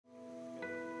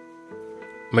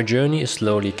My journey is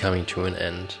slowly coming to an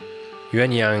end.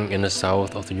 YuanYang in the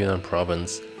south of the Yunnan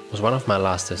Province was one of my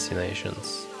last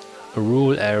destinations. A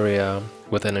rural area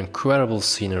with an incredible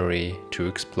scenery to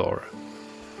explore.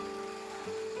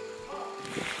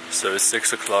 So it's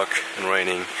 6 o'clock and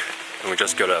raining, and we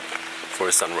just got up for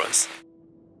a sunrise.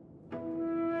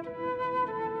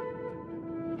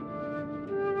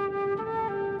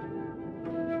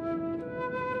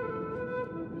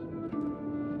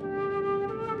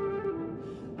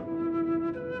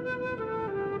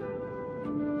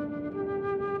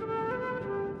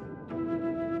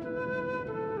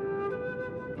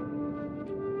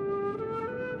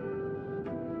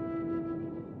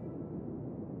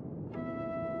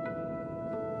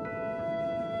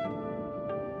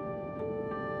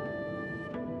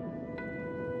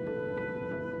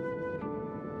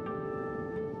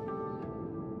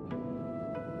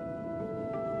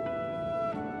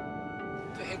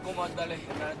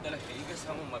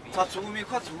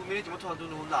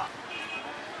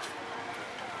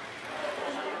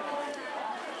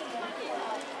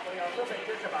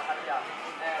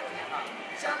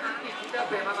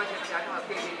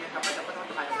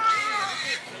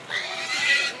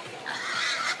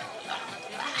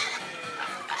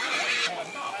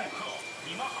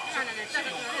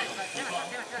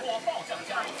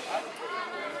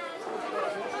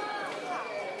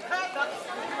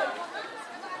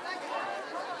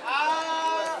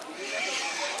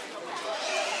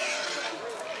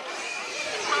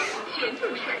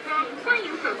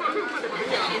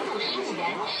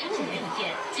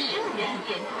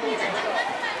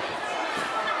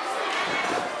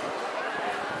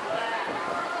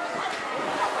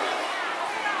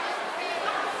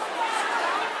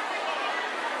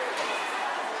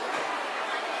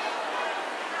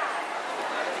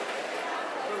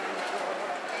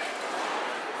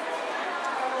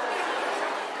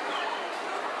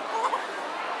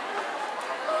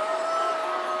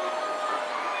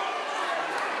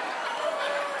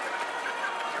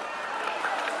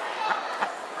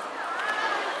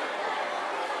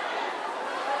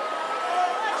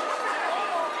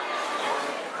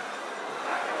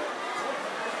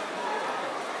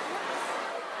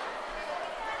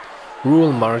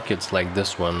 Rural markets like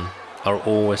this one are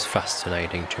always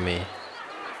fascinating to me.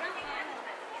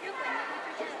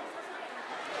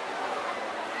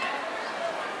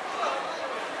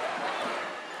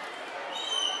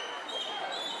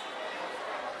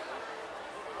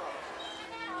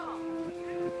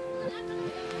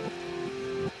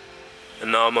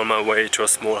 And now I'm on my way to a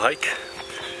small hike.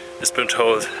 It's been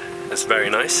told it's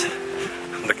very nice.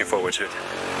 I'm looking forward to it.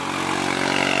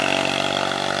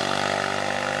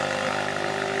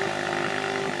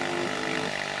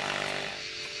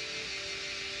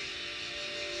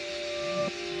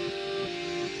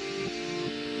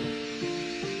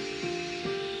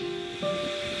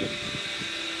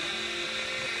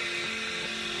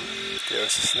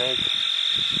 There's a snake.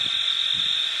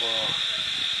 Whoa.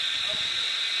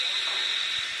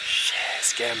 Shit,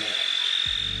 scared me.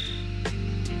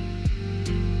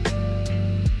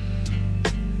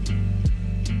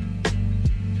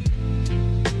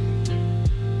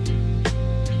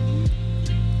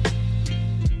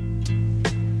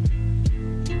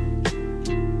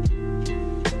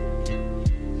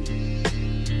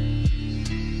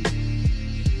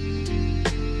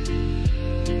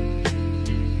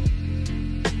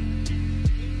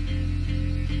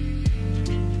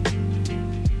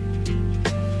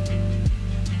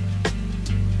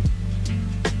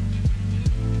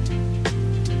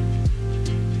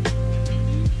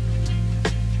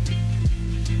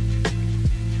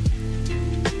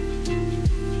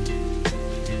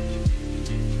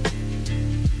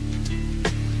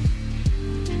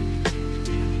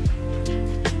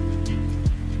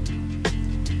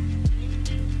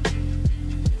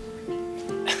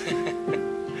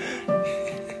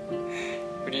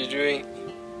 What are you doing?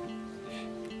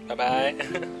 Bye-bye.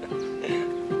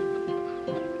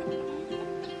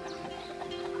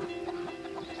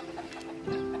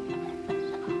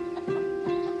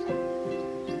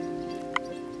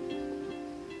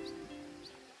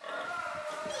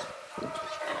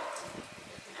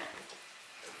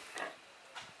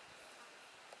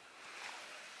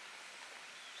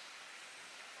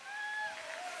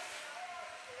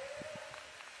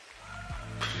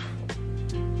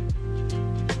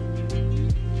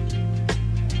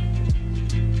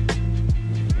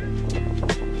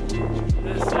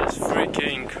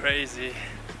 Crazy.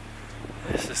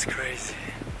 This is crazy.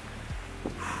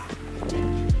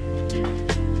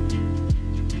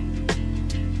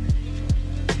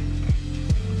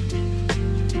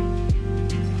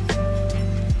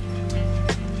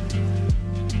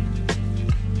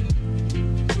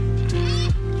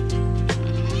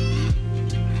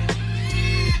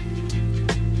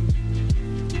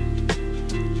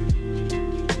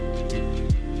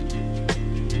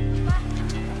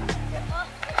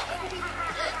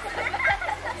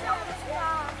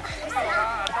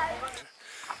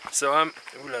 So I'm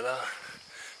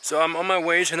on my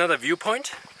way to another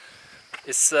viewpoint.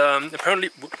 It's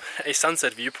apparently a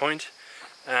sunset viewpoint,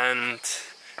 and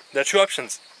there are two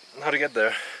options on how to get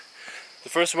there. The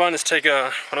first one is take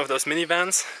one of those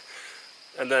minivans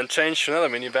and then change to another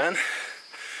minivan.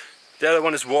 The other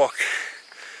one is walk.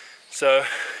 So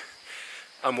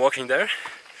I'm walking there,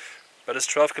 but it's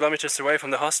 12 kilometers away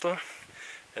from the hostel,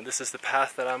 and this is the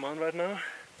path that I'm on right now.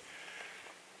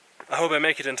 I hope I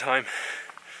make it in time.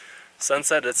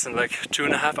 Sunset, it's in like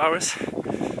 2.5 hours.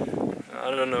 I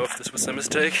don't know if this was a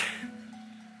mistake.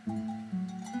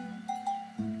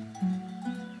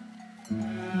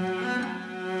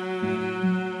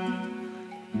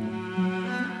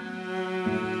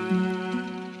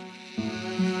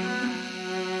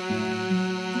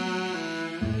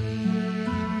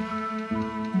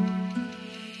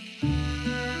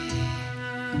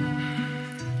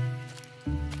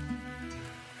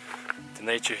 The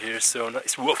nature here is so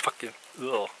nice. Whoa, fucking.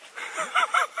 Ugh.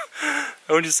 I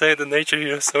want to say the nature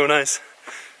here is so nice.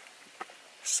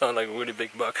 Sound like a really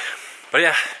big bug. But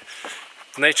yeah,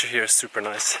 the nature here is super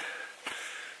nice.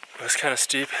 But it's kind of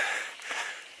steep.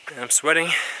 And I'm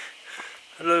sweating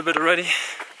a little bit already.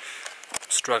 I'm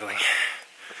struggling.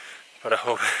 But I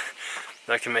hope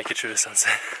that I can make it through the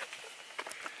sunset.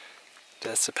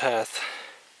 That's the path.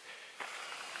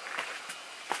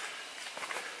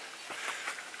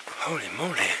 Holy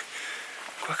moly,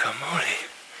 guacamole.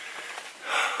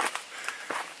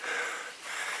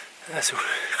 That's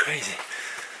crazy.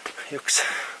 Yucks.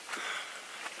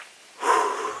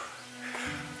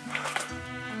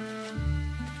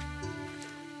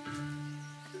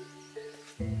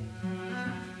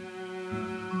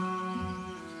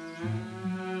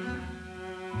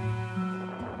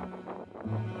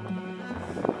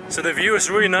 So the view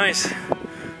is really nice,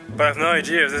 but I have no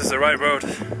idea if this is the right road.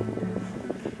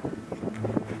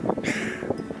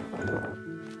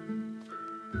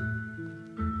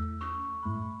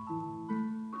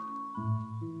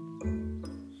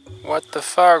 What the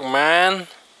fuck, man?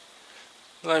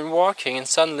 I'm walking and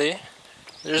suddenly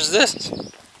there's this.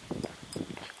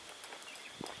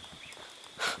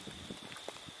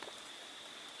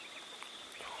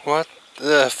 What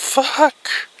the fuck?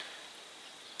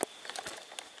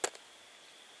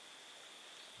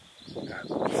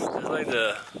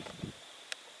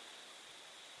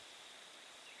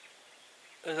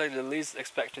 It's like the least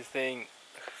expected thing.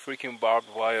 Freaking barbed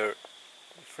wire.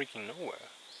 Freaking nowhere.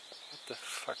 What the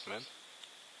fuck, man?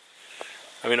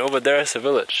 I mean, over there is a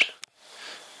village.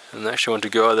 And I actually want to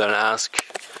go there and ask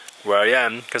where I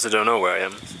am, because I don't know where I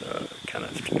am. So I kind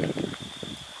of have to.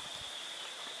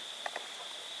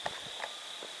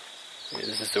 Yeah,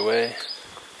 this is the way,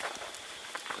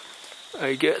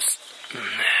 I guess.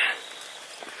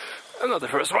 I'm not the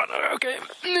first one. Okay.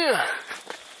 Yeah.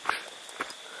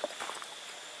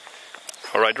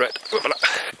 Alright, right.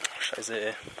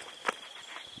 Scheiße.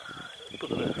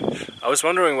 I was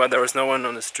wondering why there was no one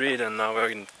on the street, and now I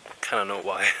can kind of know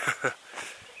why.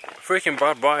 Freaking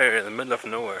barbed wire in the middle of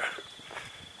nowhere.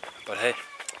 But hey,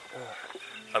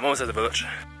 I'm almost at the village.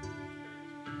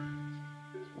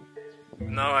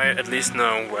 Now I at least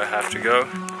know where I have to go,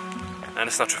 and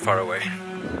it's not too far away.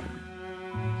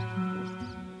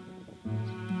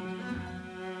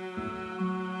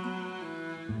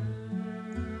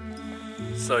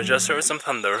 So I just heard some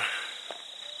thunder.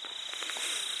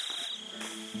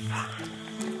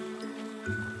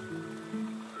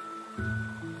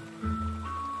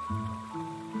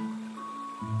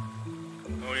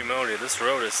 Holy moly, this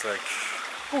road is like...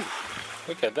 Whew,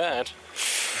 look at that.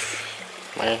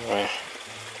 Anyway.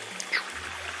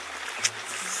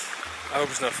 I hope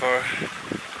it's not far.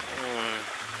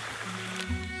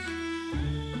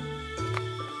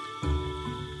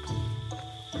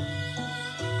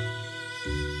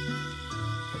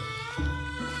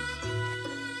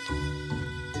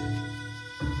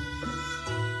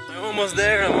 I'm almost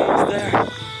there, I'm almost there.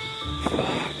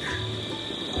 Fuck.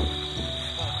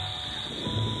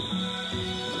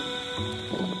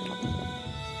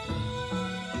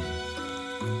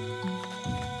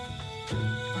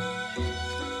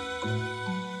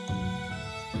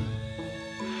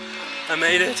 I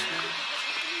made it.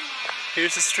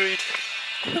 Here's the street.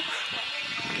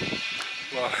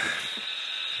 Wow.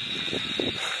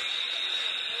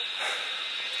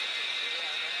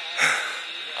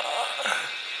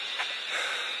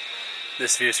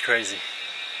 This view is crazy.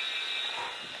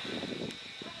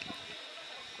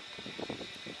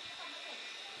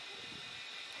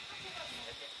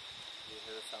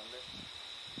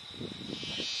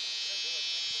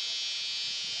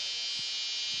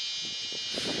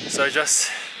 So I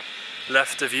just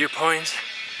left the viewpoint,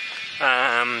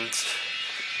 and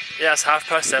Yeah, it's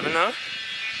 7:30 now,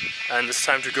 and it's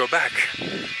time to go back.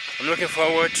 I'm looking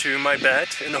forward to my bed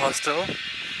in the hostel,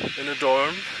 in the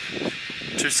dorm,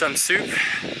 to some soup,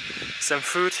 some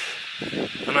food,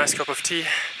 a nice cup of tea.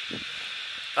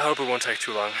 I hope it won't take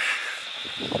too long.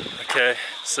 Okay,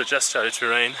 so just started to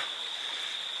rain.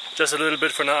 Just a little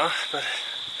bit for now, but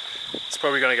it's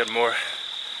probably gonna get more.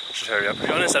 I should hurry up. To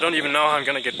be honest, I don't even know how I'm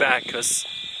gonna get back because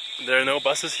there are no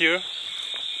buses here.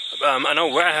 I know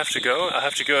where I have to go. I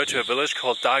have to go to a village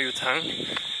called YuanYang.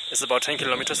 It's about 10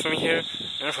 kilometers from here,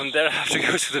 and from there I have to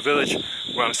go to the village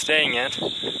where I'm staying at,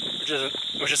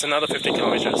 which is another 15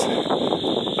 kilometers.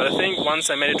 But I think once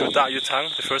I made it to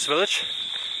YuanYang, the first village,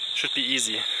 it should be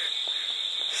easy.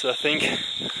 So I think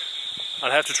I'll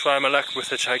have to try my luck with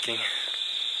hitchhiking.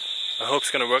 I hope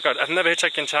it's gonna work out. I've never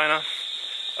hitchhiked in China.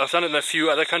 I've done it in a few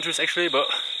other countries actually, but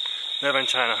never in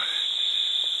China.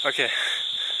 Okay,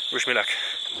 wish me luck.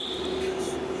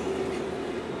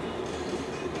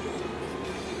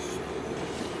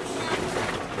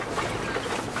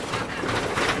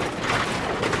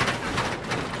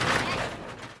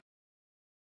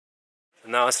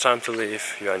 Now it's time to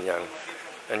leave YuanYang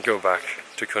and go back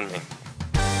to Kunming.